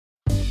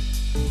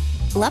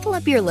Level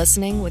up your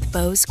listening with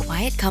Bose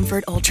Quiet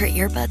Comfort Ultra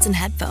earbuds and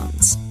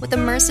headphones. With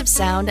immersive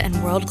sound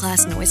and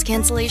world-class noise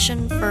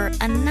cancellation for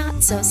a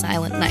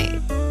not-so-silent night.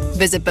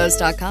 Visit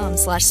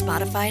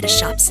Bose.com/Spotify to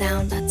shop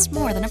sound that's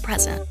more than a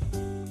present.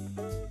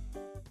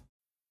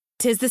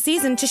 'Tis the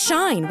season to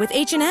shine with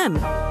H&M.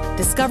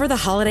 Discover the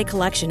holiday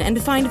collection and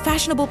find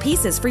fashionable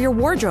pieces for your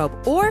wardrobe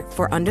or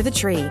for under the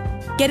tree.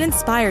 Get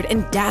inspired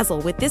and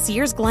dazzle with this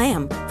year's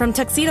glam. From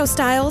tuxedo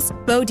styles,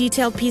 bow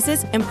detailed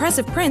pieces,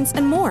 impressive prints,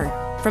 and more.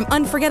 From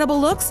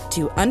unforgettable looks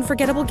to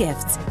unforgettable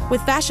gifts.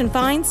 With fashion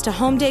finds to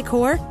home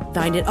decor,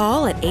 find it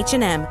all at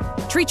H&M.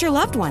 Treat your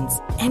loved ones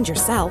and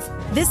yourself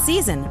this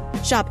season.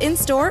 Shop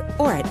in-store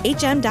or at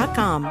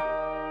hm.com.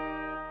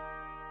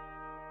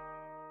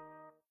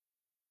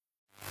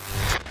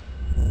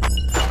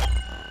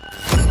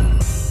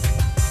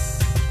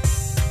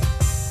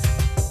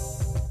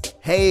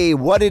 Hey,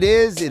 what it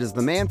is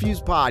the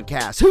ManFUzed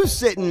Podcast. Who's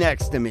sitting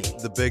next to me?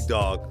 The big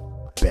dog.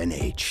 Ben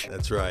H.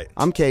 That's right.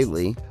 I'm Kay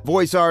Lee,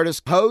 voice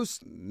artist,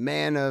 host,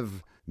 man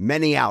of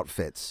many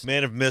outfits.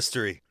 Man of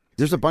mystery.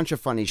 There's a bunch of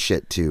funny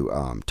shit to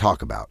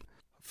talk about.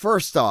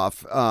 First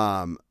off,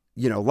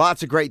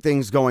 lots of great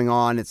things going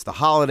on. It's the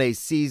holiday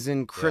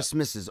season.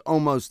 Christmas is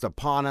almost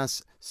upon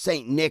us.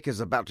 St. Nick is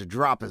about to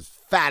drop his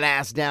fat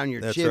ass down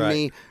your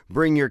chimney. Right.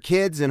 Bring your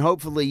kids and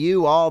hopefully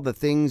you all the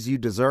things you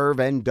deserve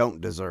and don't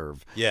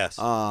deserve. Yes.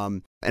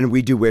 And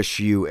we do wish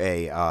you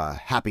a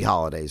happy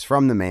holidays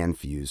from the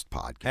ManFUzed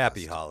Podcast.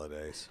 Happy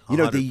holidays. 100%. You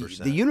know,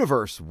 the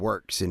universe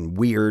works in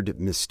weird,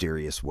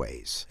 mysterious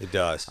ways. It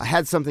does. I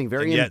had something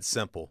very... And yet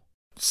simple.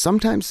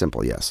 Sometimes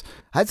simple, yes.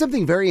 I had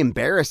something very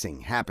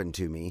embarrassing happen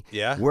to me.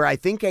 Yeah? Where I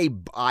think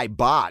I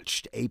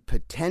botched a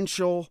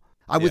potential...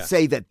 I would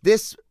say that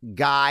this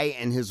guy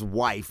and his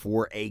wife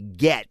were a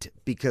get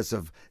because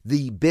of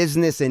the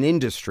business and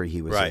industry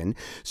he was in.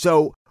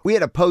 So we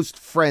had a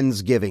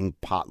post-Friendsgiving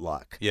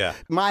potluck. Yeah.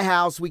 My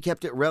house, we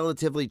kept it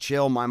relatively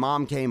chill. My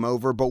mom came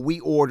over, but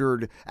we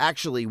catered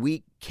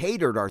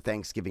our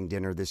Thanksgiving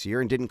dinner this year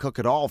and didn't cook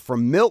at all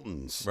from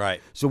Milton's. Right.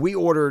 So we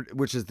ordered,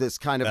 which is this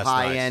kind of That's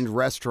high-end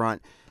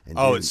restaurant. And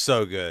dude, it's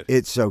so good.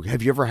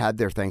 Have you ever had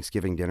their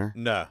Thanksgiving dinner?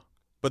 No.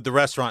 But the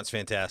restaurant's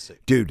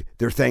fantastic. Dude,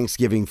 their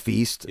Thanksgiving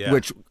feast,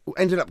 which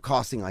ended up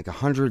costing like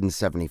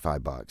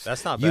 $175.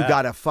 That's not bad. You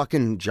got a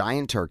fucking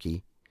giant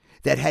turkey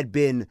that had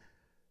been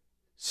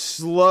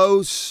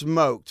slow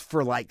smoked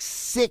for like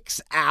 6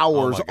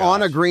 hours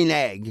on a green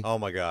egg. Oh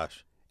my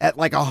gosh. At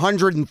like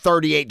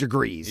 138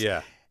 degrees.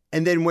 Yeah.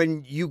 And then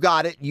when you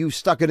got it, you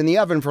stuck it in the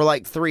oven for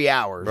like 3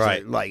 hours.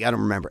 Right. Like, I don't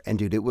remember. And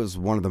dude, it was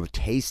one of the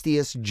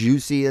tastiest,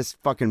 juiciest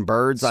fucking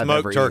birds I've ever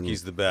eaten. Smoked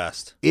turkey's the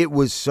best. It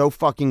was so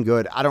fucking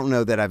good. I don't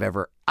know that I've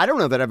ever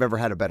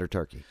had a better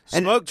turkey.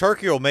 Smoked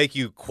turkey will make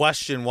you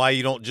question why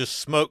you don't just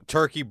smoke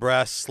turkey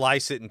breast,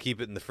 slice it, and keep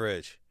it in the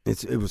fridge.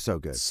 It was so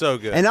good. So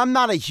good. And I'm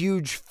not a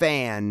huge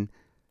fan.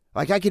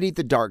 Like, I could eat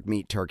the dark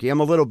meat turkey. I'm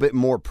a little bit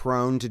more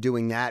prone to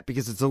doing that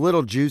because it's a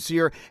little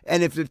juicier.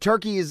 And if the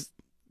turkey is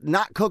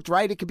not cooked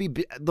right,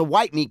 the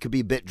white meat could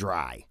be a bit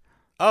dry.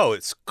 Oh,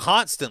 it's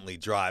constantly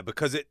dry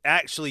because it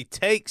actually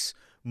takes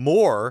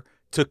more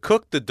to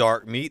cook the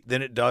dark meat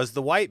than it does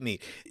the white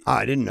meat.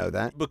 I didn't know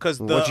that. Because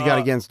what you got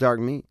against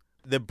dark meat?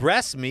 The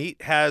breast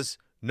meat has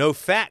no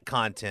fat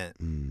content.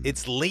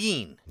 It's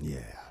lean.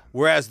 Yeah.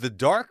 Whereas the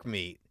dark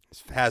meat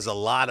has a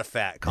lot of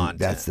fat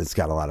content. It's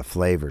got a lot of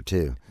flavor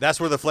too. That's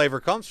where the flavor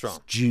comes from.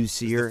 It's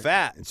juicier. It's the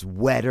fat. It's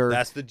wetter.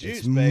 That's the juice,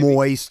 it's baby.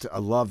 Moist. I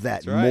love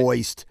that. That's right.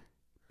 Moist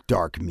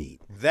dark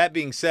meat. That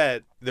being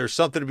said, there's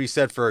something to be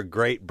said for a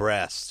great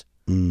breast.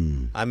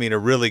 I mean, a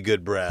really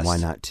good breast. Why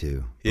not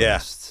two?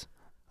 Yes.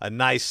 Yeah. A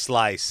nice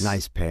slice.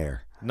 Nice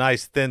pair.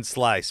 Nice thin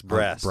slice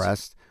breast.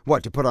 Breast.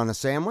 What, to put on a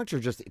sandwich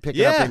or just pick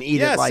it up and eat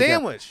it like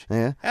sandwich.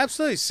 Yeah,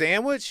 absolutely.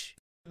 Sandwich.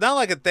 Not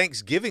like a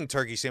Thanksgiving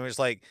turkey sandwich,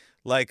 like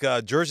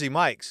Jersey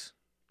Mike's.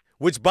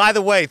 Which, by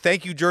the way,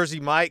 thank you, Jersey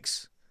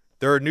Mike's.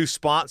 They're a new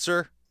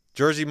sponsor.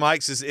 Jersey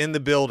Mike's is in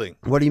the building.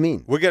 What do you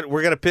mean? We're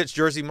gonna pitch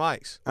Jersey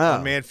Mike's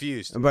on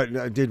ManFUzed. But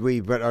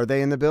are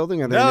they in the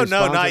building? Are they no,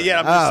 not yet.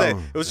 I'm just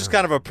saying it was just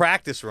kind of a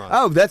practice run.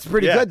 Oh, that's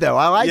pretty good though.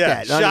 I like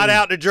that. Shout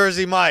out to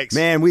Jersey Mike's.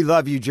 Man, we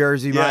love you,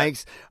 Jersey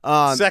Mike's.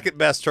 Second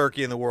best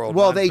turkey in the world.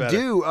 Well, they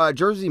do.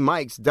 Jersey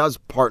Mike's does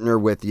partner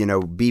with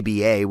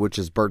BBA, which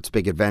is Bert's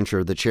Big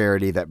Adventure, the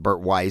charity that Bert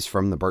Weiss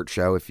from the Bert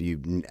Show. If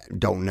you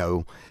don't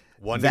know.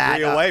 1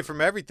 degree away from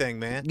everything,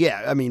 man.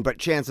 Yeah, I mean, but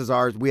chances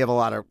are we have a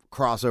lot of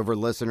crossover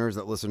listeners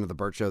that listen to the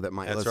Bert Show that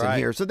might listen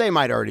here, so they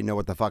might already know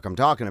what the fuck I'm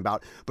talking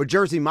about. But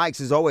Jersey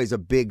Mike's is always a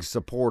big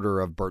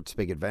supporter of Bert's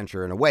Big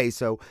Adventure in a way,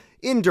 so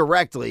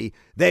indirectly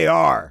they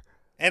are.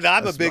 And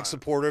I'm a big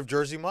supporter of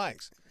Jersey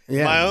Mike's.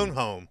 Yeah. My own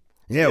home.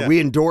 Yeah, we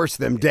endorse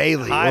them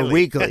daily or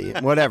weekly,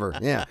 whatever.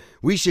 Yeah,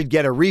 we should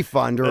get a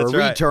refund or That's a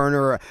right. return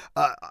or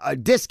a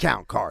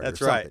discount card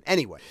That's or something. right.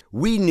 Anyway,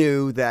 we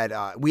knew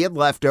that we had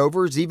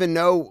leftovers, even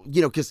though,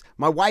 because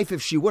my wife,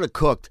 if she would have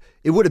cooked,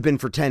 it would have been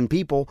for 10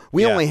 people.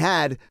 We only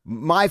had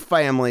my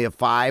family of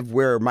 5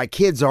 where my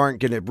kids aren't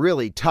going to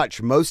really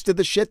touch most of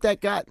the shit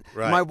that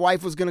my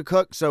wife was going to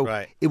cook.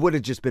 So it would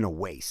have just been a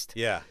waste.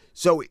 Yeah.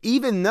 So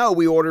even though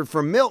we ordered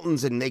from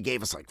Milton's and they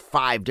gave us like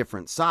 5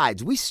 different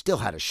sides, we still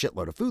had a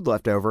shitload of food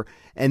left over.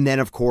 And then,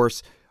 of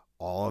course,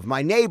 all of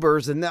my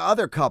neighbors and the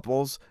other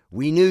couples,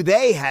 we knew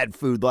they had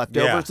food left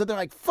over. So they're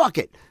like, fuck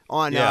it.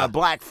 On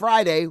Black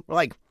Friday, we're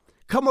like,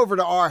 come over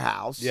to our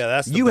house. Yeah,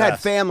 that's the You best. had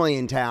family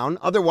in town.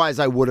 Otherwise,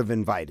 I would have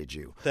invited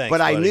you. Thanks, but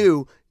I buddy.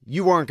 knew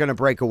you weren't going to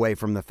break away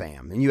from the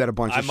fam. And you had a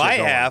bunch of shit I might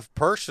going. have,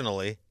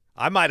 personally.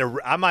 I might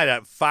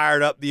have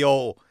fired up the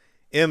old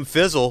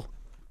ManFUzed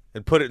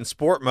and put it in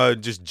sport mode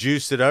and just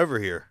juiced it over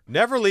here.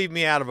 Never leave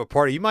me out of a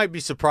party. You might be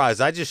surprised.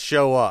 I just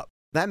show up.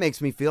 That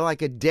makes me feel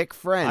like a dick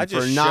friend I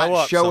just for show not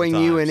up showing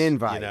you an sometimes,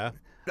 invite. you know?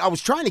 I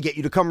was trying to get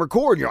you to come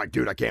record, and you're like,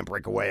 dude, I can't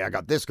break away. I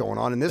got this going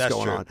on and this That's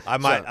going true. on. I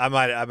might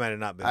have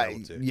not been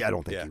able to. Yeah, I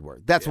don't think you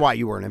were. That's why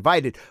you weren't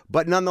invited.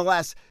 But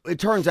nonetheless, it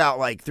turns out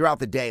like throughout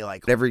the day,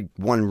 like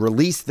everyone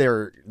released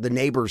the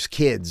neighbors'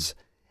 kids,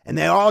 and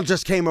they all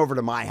just came over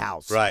to my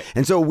house. Right.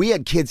 And so we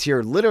had kids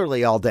here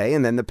literally all day,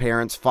 and then the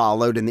parents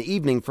followed in the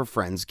evening for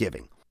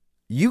Friendsgiving.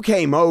 You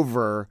came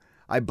over,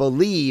 I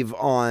believe,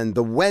 on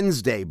the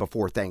Wednesday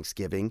before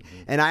Thanksgiving,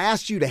 and I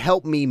asked you to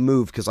help me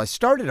move because I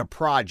started a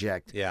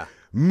project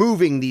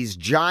moving these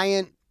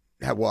giant,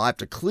 well, I have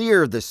to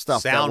clear the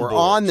stuff that were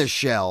on the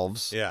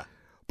shelves. Yeah.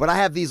 But I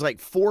have these like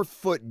 4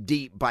 foot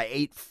deep by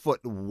 8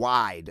 foot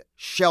wide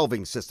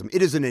shelving system.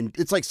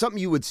 It's like something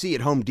you would see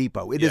at Home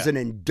Depot. It is an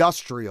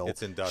industrial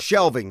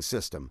shelving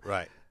system.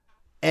 Right.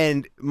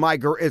 And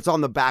it's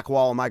on the back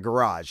wall of my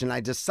garage. And I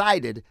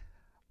decided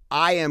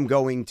I am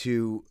going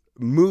to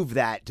move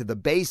that to the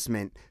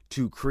basement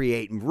to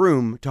create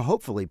room to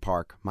hopefully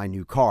park my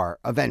new car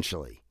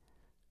eventually.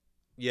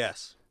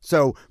 Yes.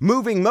 So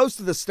moving most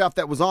of the stuff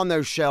that was on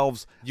those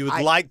shelves. You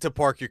would like to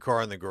park your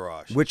car in the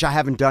garage. Which I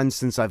haven't done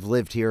since I've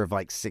lived here of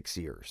like 6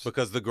 years.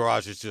 Because the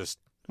garage is just...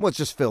 Well, it's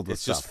just filled with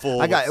it's stuff. Just full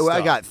I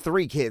stuff. got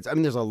 3 kids. I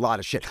mean, there's a lot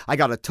of shit. I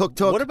got a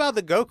tuk-tuk. What about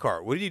the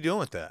go-kart? What are you doing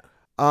with that?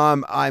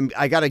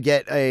 I got to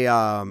get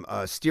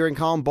a steering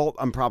column bolt.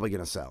 I'm probably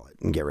going to sell it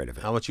and get rid of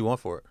it. How much you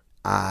want for it?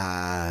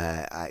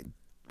 I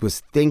was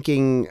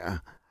thinking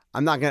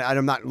I'm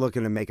not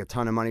looking to make a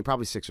ton of money,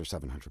 probably $600 or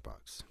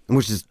 $700,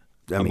 which is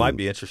I might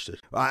be interested.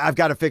 I've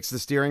got to fix the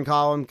steering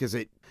column because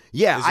Is it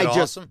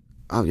awesome?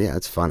 Oh yeah,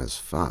 it's fun as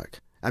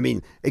fuck. I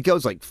mean, it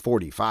goes like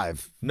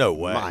 45 No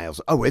way. miles.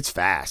 Oh, it's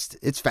fast.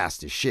 It's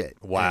fast as shit.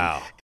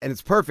 Wow. And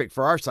it's perfect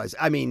for our size.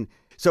 I mean,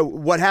 so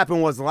what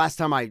happened was the last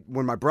time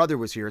when my brother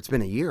was here, it's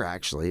been a year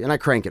actually, and I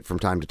crank it from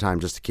time to time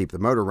just to keep the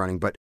motor running.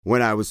 But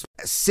when I was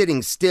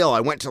sitting still,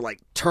 I went to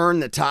like turn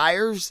the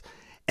tires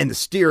and the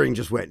steering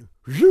just went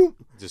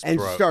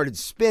started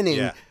spinning.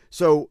 Yeah.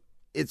 So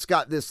it's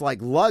got this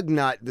like lug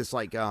nut, this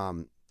like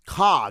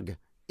cog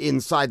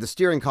inside the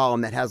steering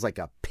column that has like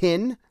a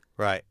pin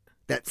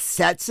that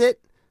sets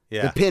it.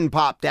 Yeah. The pin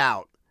popped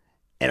out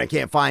and I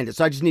can't find it.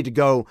 So I just need to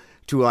go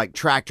to like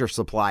Tractor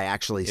Supply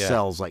actually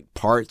sells like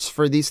parts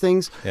for these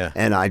things. Yeah.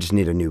 And I just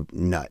need a new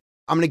nut.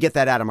 I'm going to get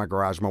that out of my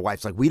garage. My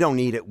wife's like, we don't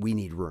need it. We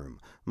need room.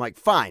 I'm like,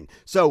 fine.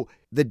 So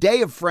the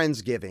day of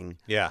Friendsgiving,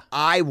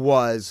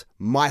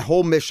 my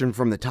whole mission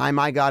from the time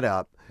I got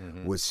up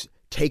was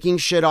taking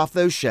shit off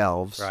those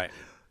shelves,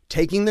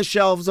 taking the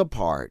shelves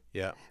apart,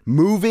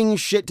 moving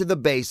shit to the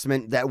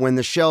basement that when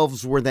the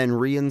shelves were then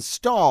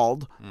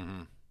reinstalled,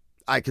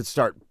 I could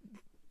start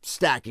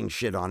stacking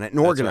shit on it and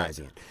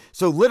organizing it.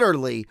 So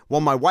literally,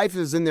 while my wife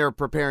is in there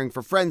preparing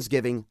for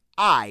Friendsgiving,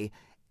 I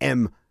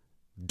am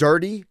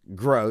dirty,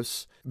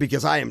 gross,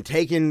 because I am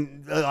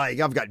taking,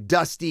 I've got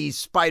dusty,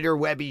 spider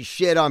webby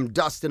shit I'm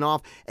dusting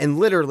off, and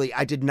literally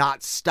I did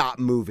not stop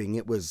moving.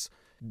 It was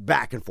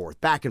back and forth,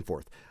 back and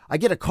forth. I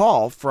get a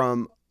call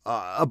from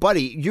a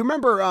buddy. You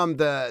remember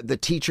the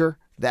teacher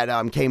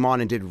that came on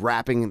and did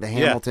rapping in the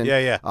Hamilton?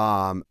 Yeah.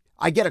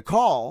 I get a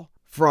call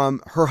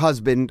from her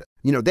husband.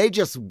 You know, they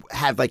just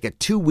had like a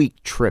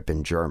 2-week trip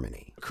in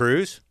Germany.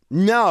 Cruise?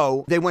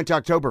 No, they went to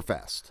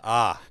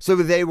Oktoberfest. So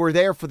they were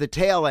there for the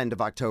tail end of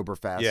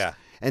Oktoberfest. Yeah.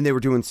 And they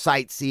were doing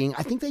sightseeing.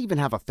 I think they even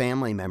have a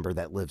family member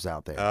that lives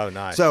out there. Oh,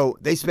 nice. So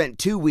they spent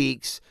 2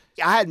 weeks.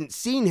 I hadn't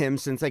seen him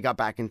since they got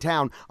back in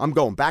town. I'm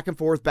going back and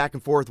forth, back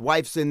and forth.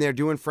 Wife's in there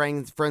doing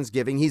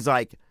Friendsgiving. He's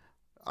like,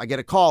 I get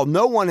a call.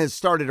 No one has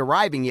started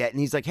arriving yet. And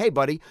he's like, hey,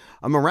 buddy,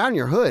 I'm around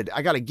your hood.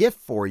 I got a gift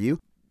for you.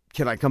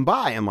 Can I come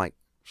by? I'm like,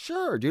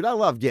 sure, dude, I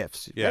love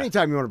gifts. Yeah.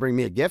 Anytime you want to bring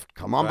me a gift,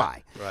 come on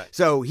by. Right.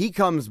 So he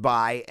comes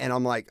by, and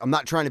I'm like, I'm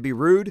not trying to be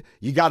rude.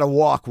 You got to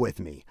walk with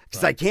me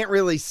because I can't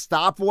really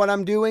stop what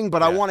I'm doing,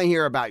 but I want to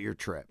hear about your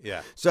trip.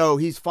 Yeah. So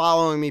he's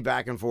following me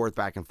back and forth,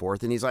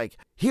 and he's like,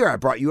 here, I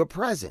brought you a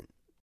present.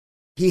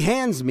 He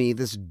hands me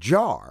this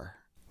jar.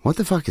 What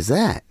the fuck is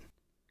that?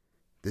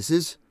 This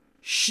is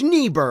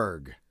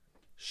Schneeberg.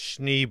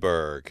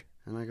 Schneeberg.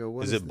 And I go,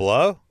 what is is it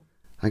blow?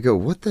 I go,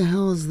 what the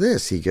hell is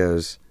this? He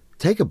goes,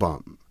 take a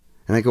bump.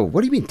 And I go,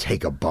 what do you mean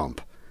take a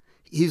bump?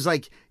 He's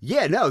like,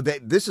 yeah, no,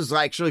 this is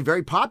actually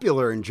very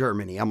popular in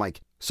Germany. I'm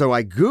like, so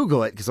I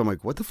Google it because I'm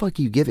like, what the fuck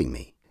are you giving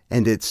me?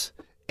 And it's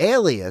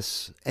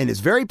alias, and it's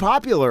very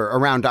popular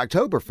around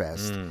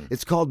Oktoberfest.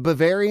 It's called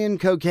Bavarian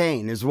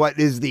cocaine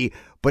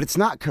but it's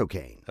not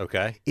cocaine.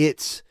 Okay.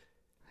 It's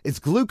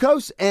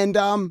glucose and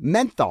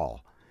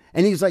menthol.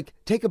 And he's like,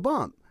 take a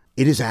bump.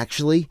 It is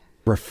actually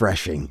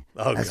refreshing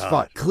as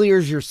fuck.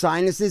 Clears your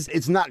sinuses.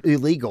 It's not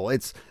illegal.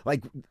 It's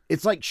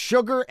like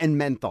sugar and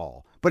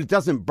menthol, but it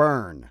doesn't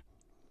burn.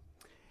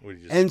 Would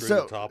you just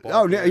screw the top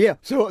off? Yeah.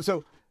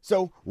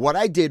 So what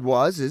I did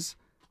was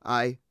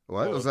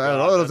what was that?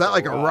 God, was that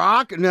like a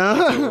rock? No,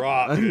 that's a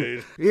rock,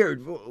 dude. Here,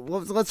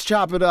 let's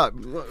chop it up.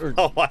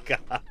 Oh my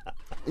God.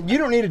 You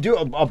don't need to do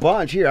a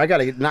bunch. Here, I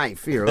got a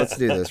knife. Here, let's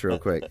do this real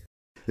quick.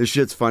 This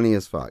shit's funny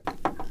as fuck.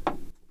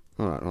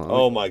 Hold on.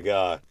 Oh my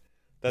God.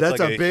 That's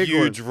like a big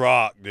huge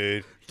rock,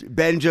 dude.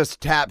 Ben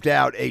just tapped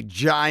out a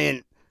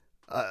giant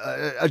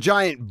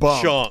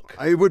bump. Chunk.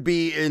 It would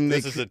be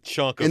This is a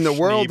chunk of in the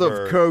world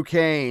Schneeberg. of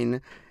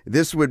cocaine.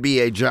 This would be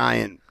a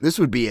giant. This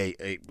would be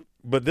a.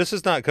 But this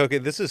is not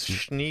cocaine. This is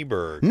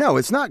Schneeberg. No,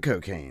 it's not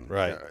cocaine.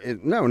 Right.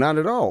 No, not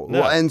at all.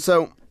 No. Well, and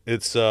so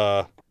it's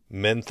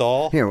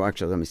menthol. Here, well,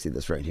 actually, let me see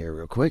this right here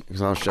real quick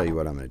because I'll show you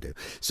what I'm going to do.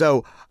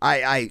 So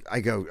I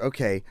go,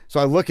 okay. So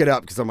I look it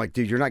up because I'm like,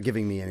 dude, you're not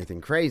giving me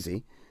anything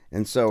crazy.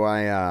 And so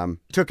I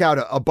took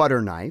out a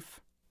butter knife,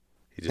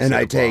 and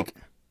I take.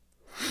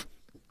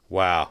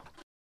 Wow,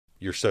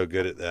 you're so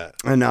good at that.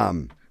 And I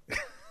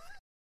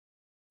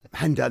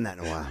hadn't done that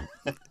in a while.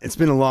 It's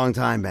been a long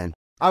time, Ben.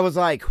 I was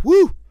like,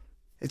 whoo!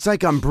 It's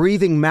like I'm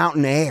breathing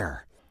mountain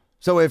air.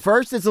 So at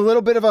first it's a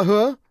little bit of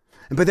a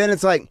but then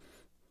it's like,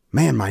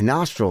 man, my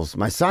nostrils,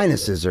 my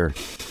sinuses are.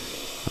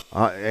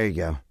 There you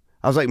go.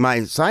 I was like,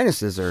 my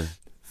sinuses are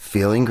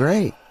feeling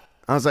great.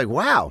 I was like,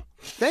 wow.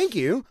 Thank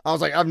you. I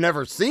was like, I've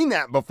never seen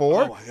that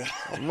before.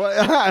 Oh my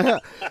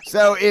God.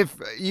 So if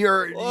you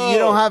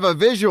don't have a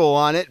visual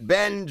on it,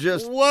 Ben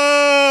just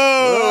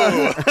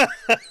whoa.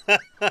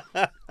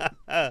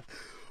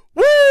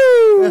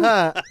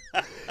 Woo!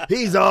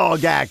 He's all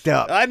gacked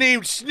up. I need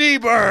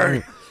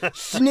Schneeberg.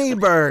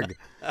 Schneeberg.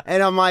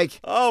 And I'm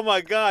like, oh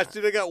my gosh,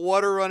 dude, I got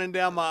water running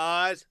down my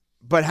eyes.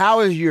 But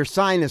how is your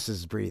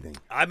sinuses breathing?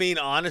 I mean,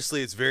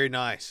 honestly, it's very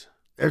nice.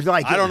 It's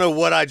like, I don't know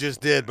what I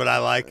just did, but I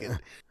like it.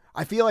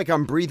 I feel like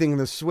I'm breathing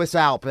the Swiss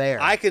Alp air.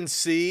 I can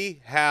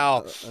see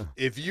how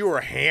if you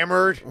were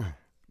hammered,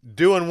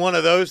 doing one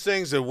of those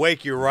things would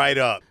wake you right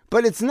up.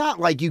 But it's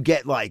not like you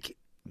get like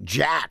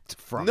jacked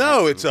from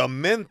No, it. it's a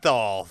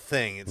menthol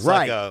thing. It's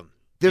right. like a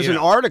There's an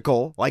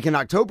article, like in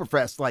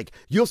Oktoberfest, like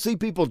you'll see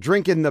people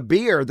drinking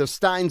the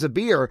steins of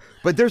beer,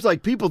 but there's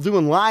like people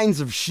doing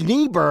lines of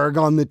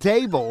Schneeberg on the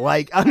table.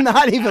 Like, I'm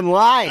not even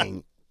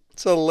lying.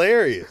 It's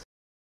hilarious.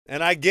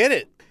 And I get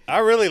it. I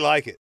really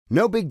like it.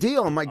 No big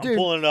deal. I'm like, dude. I'm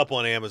pulling it up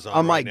on Amazon.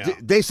 I'm right like, now.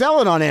 they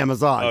sell it on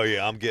Amazon. Oh,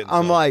 yeah, I'm getting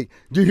I'm some. like,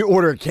 do you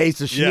order a case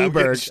of Yeah, I'm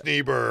getting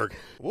Schneeberg? Schneeberg.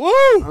 Woo!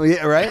 Oh,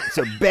 yeah, right?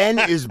 So Ben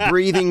is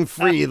breathing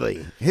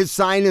freely. His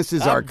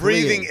sinuses are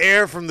breathing clear.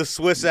 air from the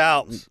Swiss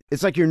Alps.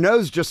 It's like your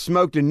nose just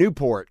smoked a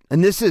Newport.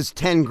 And this is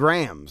 10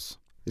 grams.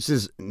 This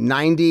is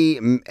 90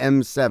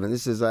 M7.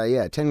 This is,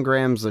 10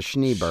 grams of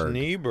Schneeberg.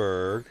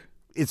 Schneeberg.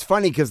 It's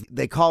funny because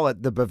they call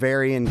it the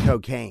Bavarian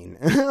cocaine.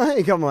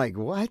 I'm like,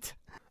 what?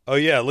 Oh,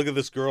 yeah, look at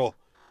this girl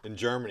in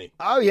Germany.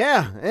 Oh,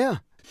 yeah.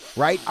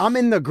 Right? I'm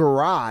in the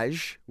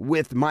garage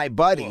with my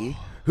buddy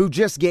who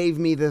just gave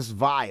me this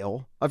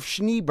vial of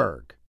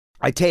Schneeberg.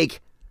 I take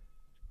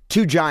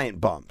 2 giant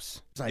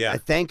bumps. I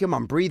thank him.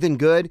 I'm breathing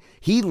good.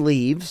 He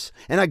leaves,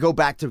 and I go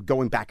back to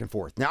going back and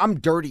forth. Now, I'm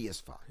dirty as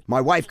fuck.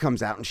 My wife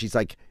comes out, and she's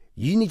like,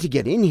 you need to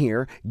get in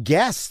here.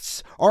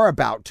 Guests are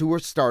about to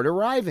start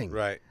arriving.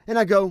 Right. And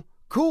I go,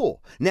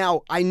 cool.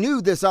 Now, I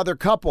knew this other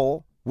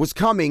couple was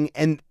coming,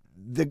 and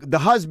the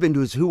husband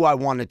was who I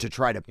wanted to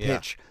try to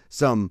pitch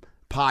some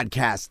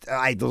podcast.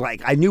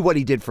 I knew what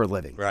he did for a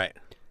living. Right.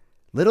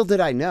 Little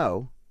did I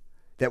know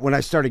that when I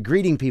started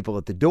greeting people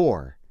at the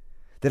door,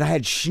 that I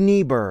had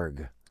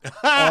Schneeberg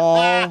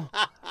all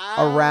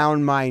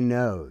around my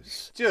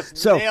nose.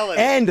 Just nailing it.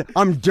 And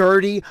I'm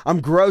dirty. I'm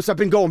gross. I've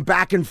been going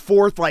back and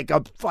forth like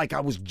I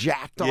was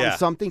jacked on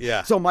something.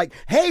 Yeah. So I'm like,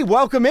 hey,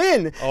 welcome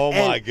in. Oh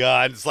my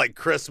God. It's like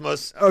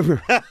Christmas.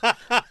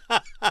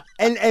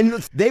 And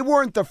they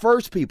weren't the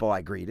first people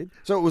I greeted.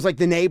 So it was like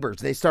the neighbors.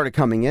 They started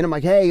coming in. I'm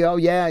like, hey, oh,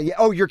 yeah.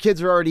 Oh, your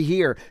kids are already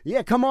here.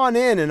 Yeah, come on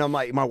in. And I'm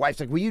like, my wife's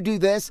like, will you do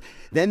this?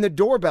 Then the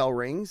doorbell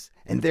rings,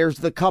 and there's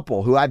the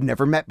couple who I've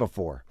never met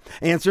before.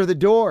 Answer the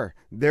door.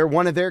 They're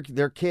one of their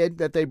kid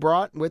that they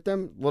brought with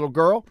them, little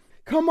girl.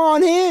 Come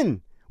on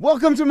in.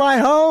 Welcome to my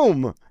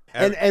home.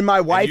 And my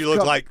wife. And you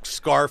look like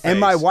Scarface. And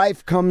my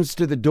wife comes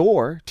to the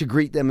door to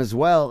greet them as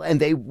well. And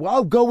they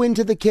go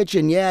into the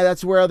kitchen. Yeah,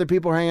 that's where other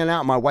people are hanging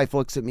out. My wife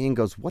looks at me and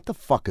goes, what the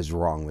fuck is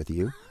wrong with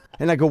you?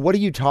 And I go, what are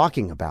you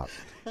talking about?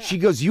 She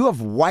goes, you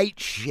have white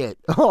shit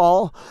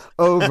all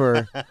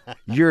over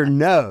your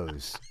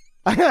nose.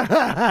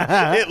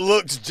 It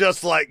looks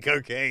just like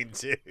cocaine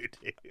too,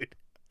 dude.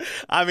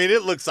 I mean,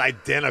 it looks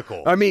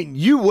identical. I mean,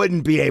 you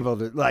wouldn't be able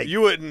to, like...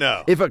 You wouldn't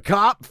know. If a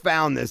cop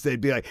found this,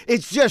 they'd be like,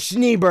 it's just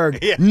Schneeberg.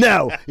 Yeah.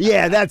 No.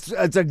 Yeah, that's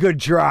a good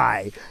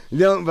try.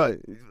 No, but...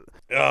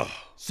 Ugh.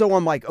 So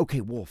I'm like,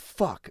 okay, well,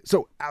 fuck.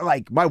 So,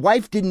 like, my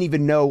wife didn't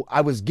even know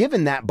I was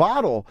given that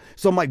bottle.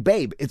 So I'm like,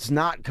 babe, it's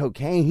not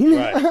cocaine.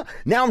 Right.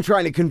 Now I'm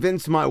trying to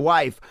convince my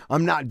wife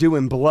I'm not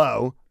doing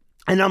blow.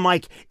 And I'm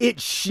like,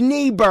 it's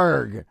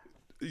Schneeberg.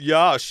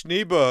 Ja,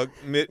 Schneeberg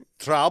mit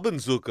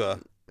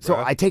Traubenzucker.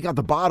 So I take out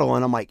the bottle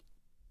and I'm like,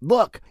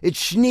 look, it's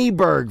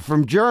Schneeberg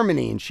from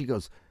Germany. And she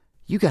goes,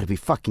 you got to be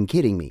fucking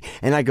kidding me.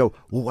 And I go,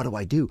 well,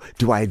 what do?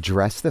 Do I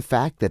address the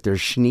fact that there's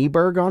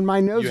Schneeberg on my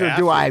nose, or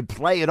do I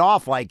play it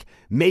off like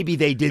maybe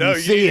they didn't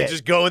see it? No, you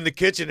just go in the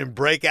kitchen and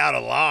break out a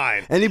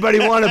line. Anybody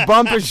want to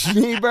bump a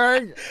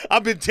Schneeberg?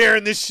 I've been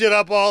tearing this shit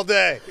up all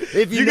day.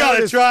 If you got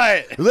to try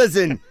it.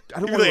 Listen,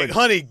 I don't want to.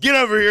 Honey, get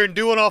over here and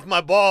do one off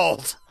my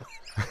balls.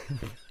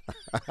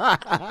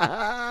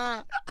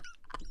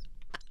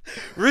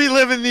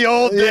 Reliving the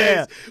old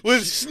days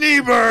with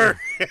Schneeberg.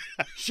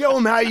 Show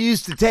him how you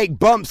used to take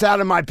bumps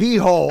out of my pee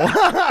hole.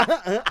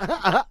 Honey,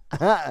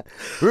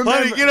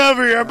 get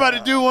over here. I'm about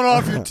to do one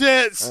off your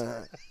tits.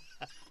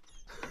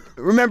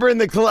 Remember in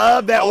the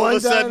club that all one time? All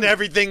of a sudden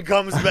everything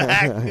comes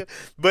back,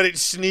 but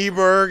it's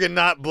Schneeberg and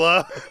not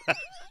blow.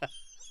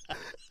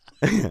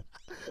 You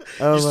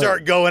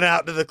start going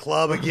out to the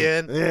club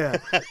again. Yeah.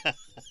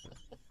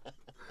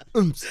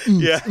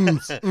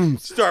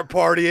 Start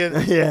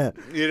partying. Yeah.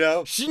 You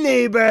know?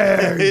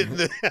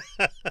 Schneeberg.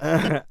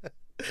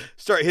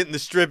 Start hitting the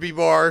strippy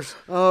bars.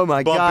 Oh,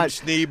 my God.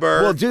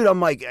 Schneeberg. Well, dude, I'm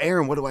like,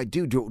 Aaron, what do I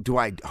do? Do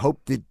I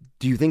hope that,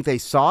 do you think they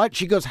saw it?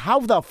 She goes, how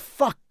the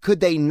fuck could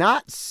they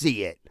not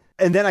see it?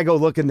 And then I go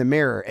look in the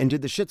mirror, and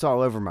dude, the shit's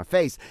all over my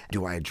face.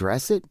 Do I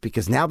address it?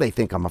 Because now they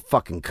think I'm a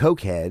fucking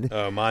cokehead.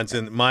 Oh, mine's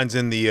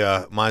in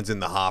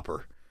the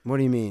hopper. What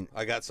do you mean?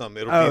 I got some.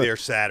 It'll be there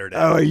Saturday.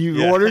 Oh,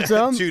 you ordered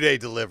some? 2-day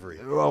delivery.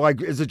 Well,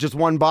 like, is it just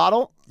one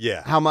bottle?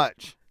 Yeah. How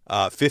much?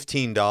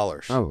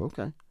 $15. Oh,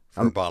 okay.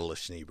 For a bottle of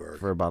Schneeberg.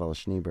 For a bottle of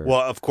Schneeberg.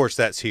 Well, of course,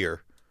 that's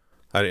here.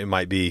 It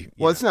might be.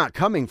 Well, it's not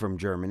coming from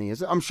Germany,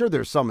 is it? I'm sure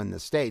there's some in the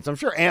States. I'm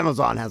sure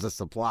Amazon has a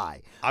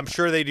supply. I'm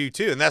sure they do,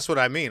 too. And that's what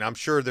I mean. I'm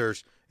sure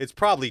it's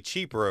probably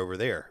cheaper over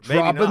there.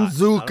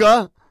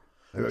 Traubenzucker.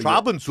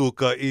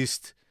 Traubenzucker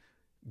is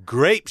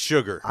grape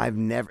sugar. I've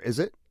never. Is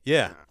it?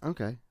 Yeah.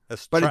 Okay.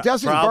 But it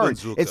doesn't burn.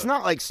 It's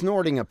not like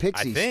snorting a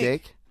pixie stick.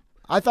 stick.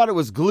 I thought it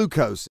was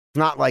glucose. It's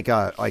not like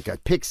a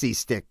pixie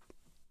stick.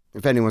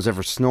 If anyone's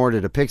ever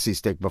snorted a pixie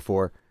stick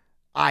before,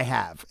 I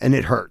have, and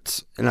it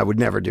hurts, and I would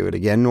never do it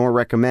again, nor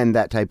recommend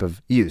that type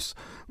of use.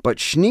 But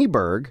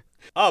Schneeberg.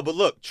 Oh, but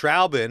look,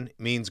 Trauben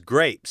means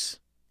grapes.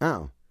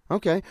 Oh,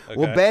 okay.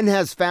 Well, Ben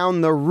has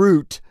found the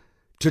root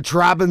to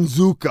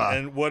Traubenzucker.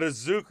 And what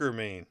does Zucker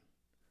mean?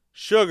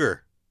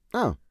 Sugar.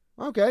 Oh.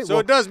 Okay. So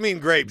it does mean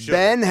grape sugar.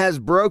 Ben has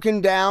broken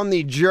down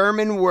the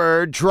German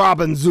word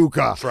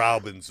Traubenzucker.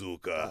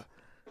 Traubenzucker.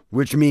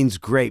 Which means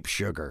grape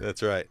sugar.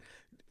 That's right.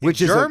 Which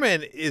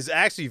German is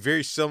actually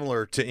very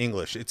similar to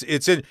English.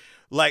 It's in,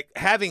 like,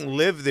 having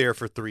lived there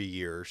for 3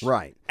 years.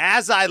 Right.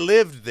 As I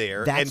lived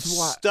there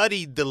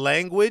studied the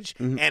language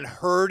and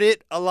heard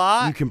it a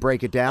lot. You can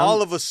break it down.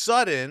 All of a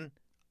sudden,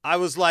 I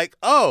was like,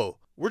 oh,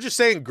 we're just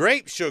saying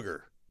grape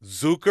sugar.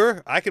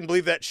 Zucker. I can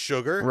believe that's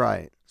sugar.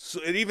 Right. So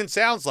it even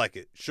sounds like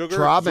it. Sugar.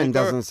 Trauben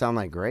doesn't sound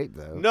like grape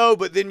though. No,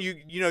 but then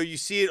you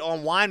see it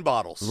on wine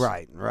bottles.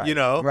 Right. You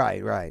know.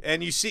 Right.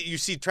 And you see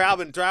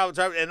Trauben,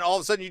 and all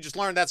of a sudden you just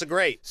learn that's a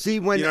grape. See,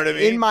 when you know what I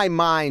mean? In my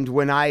mind,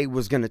 when I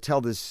was going to tell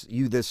this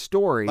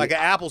story, like an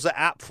apple's an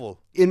apfel.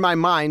 In my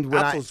mind,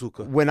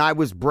 when I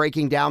was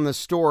breaking down the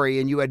story,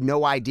 and you had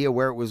no idea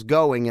where it was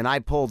going, and I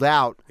pulled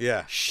out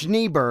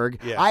Schneeberg,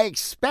 I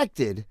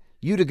expected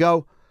you to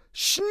go,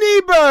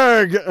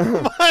 Schneeberg!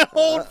 My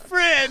old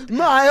friend!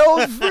 My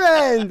old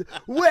friend!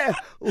 Where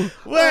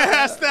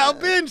hast thou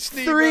been,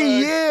 Schneeberg? 3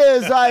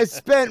 years I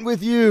spent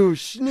with you,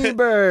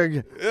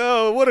 Schneeberg.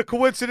 Oh, what a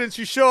coincidence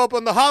you show up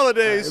on the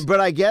holidays. But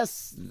I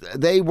guess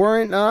they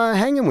weren't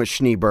hanging with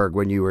Schneeberg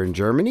when you were in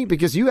Germany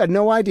because you had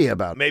no idea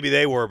about it. Maybe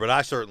they were, but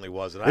I certainly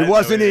wasn't. It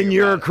wasn't in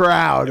your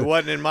crowd. It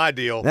wasn't in my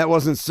deal. That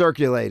wasn't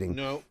circulating.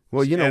 No.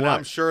 Well, you know what?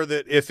 I'm sure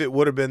that if it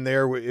would have been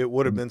there, it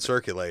would have been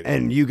circulating.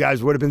 And you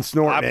guys would have been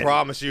snorting. I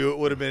promise you, it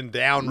would have been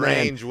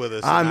downrange with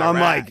us. I'm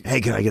like, hey,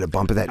 can I get a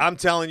bump of that? I'm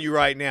telling you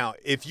right now,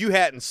 if you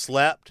hadn't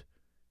slept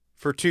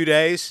for 2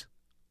 days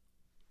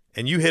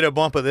and you hit a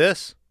bump of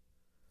this,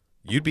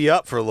 you'd be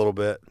up for a little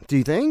bit. Do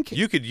you think?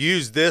 You could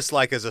use this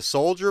like as a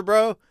soldier,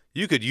 bro.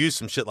 You could use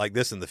some shit like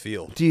this in the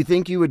field. Do you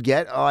think you would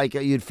get, like,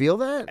 you'd feel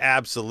that?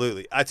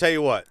 Absolutely. I tell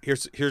you what,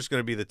 here's going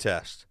to be the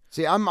test.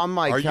 See, I'm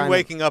like, are you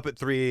waking up at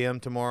 3 a.m.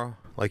 tomorrow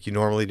like you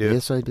normally do?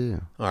 Yes, I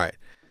do. All right.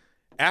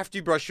 After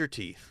you brush your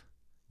teeth,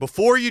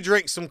 before you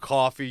drink some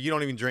coffee, you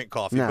don't even drink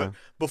coffee, but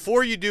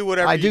before you do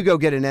whatever I do go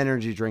get an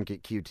energy drink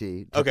at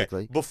QT,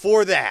 typically. Okay,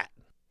 before that,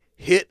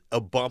 hit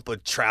a bump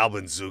of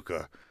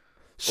Traubenzucker.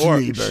 Or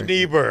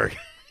Schneeberg.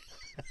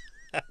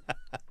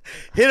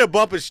 Hit a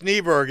bump of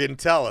Schneeberg and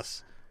tell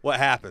us what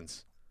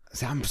happens.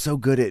 I'm so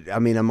good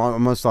I'm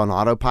almost on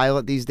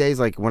autopilot these days.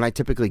 Like when I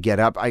typically get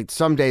up,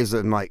 some days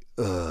I'm like,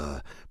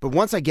 ugh. But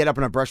once I get up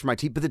and I brush my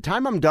teeth, by the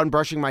time I'm done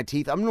brushing my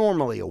teeth, I'm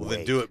normally awake. Well,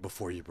 then do it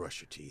before you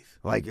brush your teeth.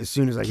 Like as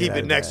soon as I keep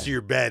it next to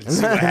your bed and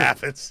see what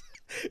happens.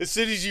 As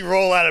soon as you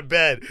roll out of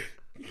bed,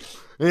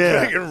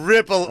 I can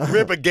rip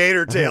a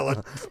gator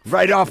tail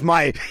right off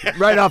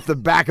the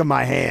back of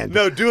my hand.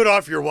 No, do it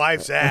off your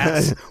wife's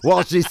ass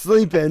while she's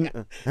sleeping.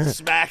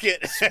 Smack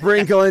it.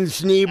 Sprinkling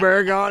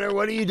Schneeberg on her.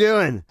 What are you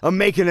doing? I'm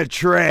making a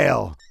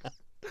trail.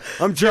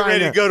 I'm trying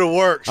to go to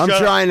work. I'm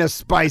trying to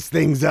spice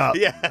things up.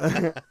 Yeah.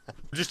 I'm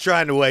just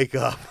trying to wake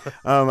up.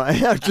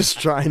 I'm just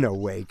trying to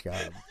wake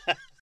up.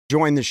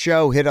 Join the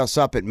show. Hit us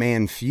up at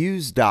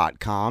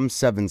ManFUzed.com,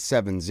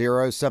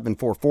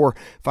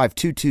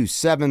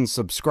 770-744-5227.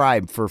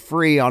 Subscribe for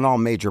free on all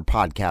major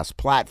podcast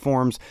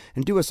platforms.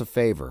 And do us a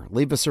favor.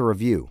 Leave us a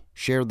review.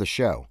 Share the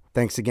show.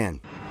 Thanks again.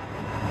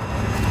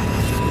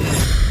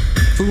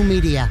 Foo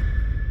Media.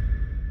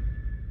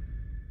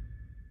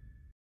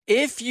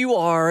 If you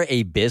are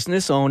a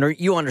business owner,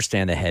 you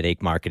understand the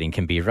headache marketing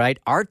can be, right?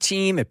 Our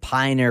team at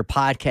Pioneer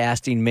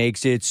Podcasting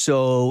makes it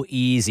so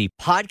easy.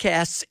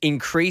 Podcasts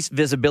increase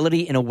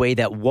visibility in a way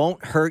that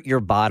won't hurt your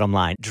bottom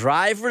line.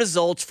 Drive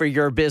results for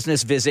your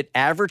business. Visit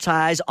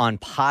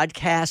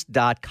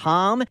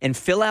advertiseonpodcast.com and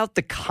fill out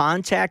the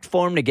contact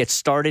form to get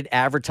started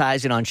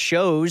advertising on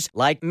shows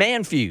like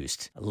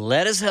ManFUzed.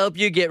 Let us help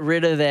you get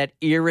rid of that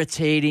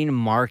irritating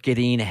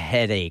marketing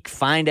headache.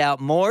 Find out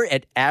more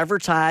at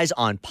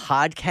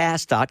advertiseonpodcast.com.